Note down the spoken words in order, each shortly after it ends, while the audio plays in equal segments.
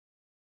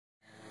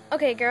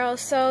Okay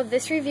girls, so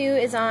this review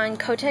is on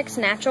Kotex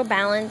Natural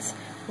Balance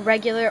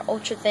Regular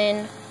Ultra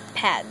Thin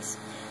Pads.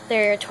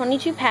 There are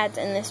 22 pads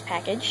in this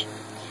package,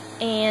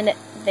 and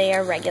they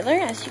are regular,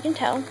 as you can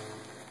tell.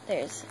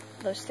 There's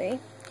those three,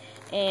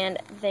 and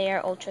they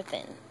are ultra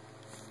thin.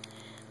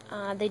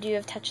 They do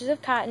have touches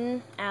of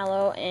cotton,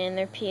 aloe, and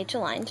they're pH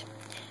aligned.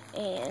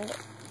 And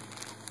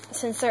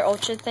since they're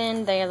ultra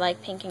thin, they're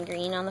like pink and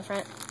green on the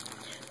front.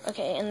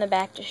 Okay, and the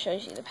back just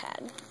shows you the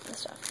pad and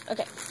stuff.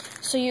 Okay,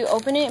 so you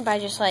open it by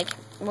just like,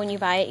 when you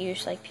buy it, you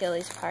just like peel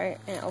these apart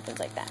and it opens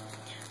like that.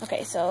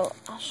 Okay, so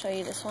I'll show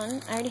you this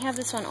one. I already have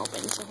this one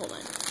open, so hold on.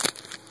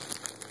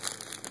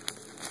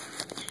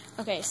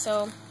 Okay,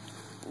 so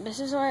this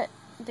is what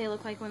they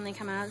look like when they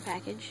come out of the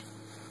package.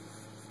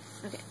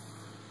 Okay,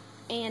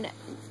 and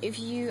if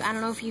you, I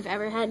don't know if you've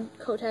ever had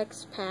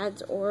Kotex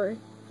pads or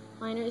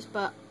liners,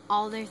 but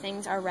all their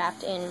things are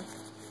wrapped in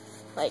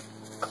like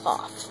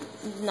cloth.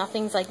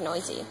 Nothing's like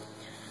noisy.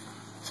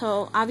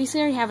 So obviously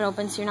I already have it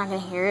open, so you're not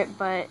going to hear it,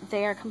 but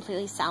they are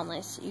completely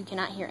soundless. You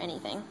cannot hear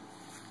anything.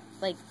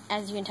 Like,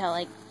 as you can tell,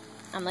 like,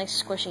 I'm like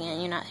squishing it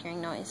and you're not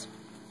hearing noise.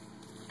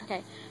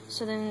 Okay,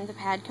 so then the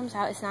pad comes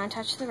out. It's not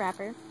attached to the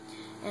wrapper,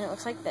 and it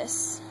looks like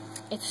this.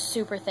 It's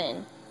super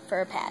thin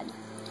for a pad.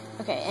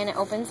 Okay, and it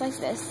opens like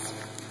this.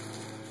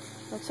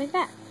 Looks like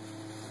that.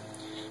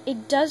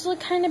 It does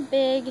look kind of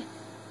big,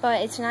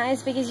 but it's not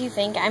as big as you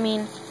think. I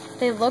mean,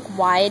 they look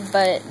wide,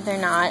 but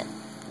they're not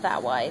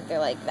that wide. They're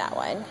like that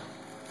wide.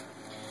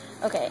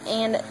 Okay,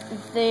 and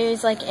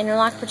there's like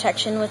interlock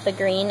protection with the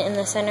green in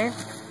the center.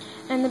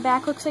 And the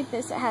back looks like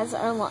this. It has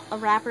a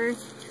wrapper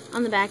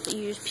on the back that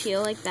you just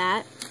peel like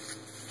that.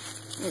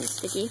 And it's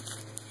sticky.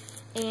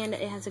 And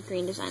it has a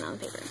green design on the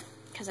paper,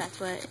 because that's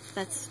what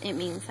it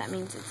means. That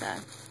means it's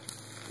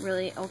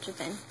really ultra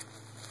thin.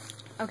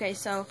 Okay,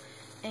 so,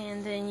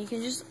 and then you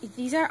can just,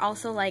 these are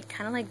also like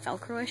kind of like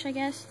Velcro-ish, I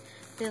guess.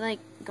 They like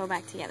go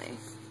back together.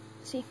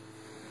 See?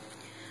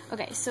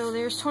 Okay, so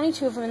there's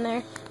 22 of them in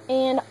there,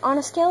 and on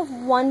a scale of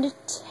 1 to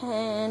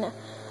 10,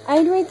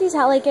 I'd rate these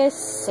out like a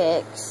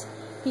 6,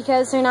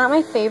 because they're not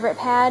my favorite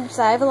pad, because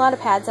I have a lot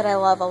of pads that I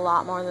love a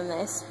lot more than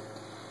this.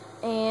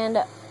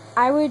 And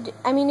I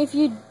mean, if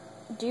you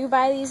do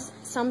buy these,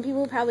 some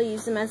people probably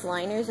use them as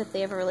liners if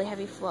they have a really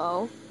heavy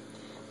flow,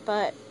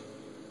 but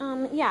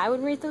yeah, I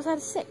would rate those out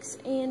of 6.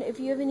 And if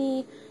you have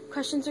any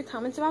questions or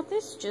comments about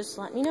this, just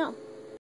let me know.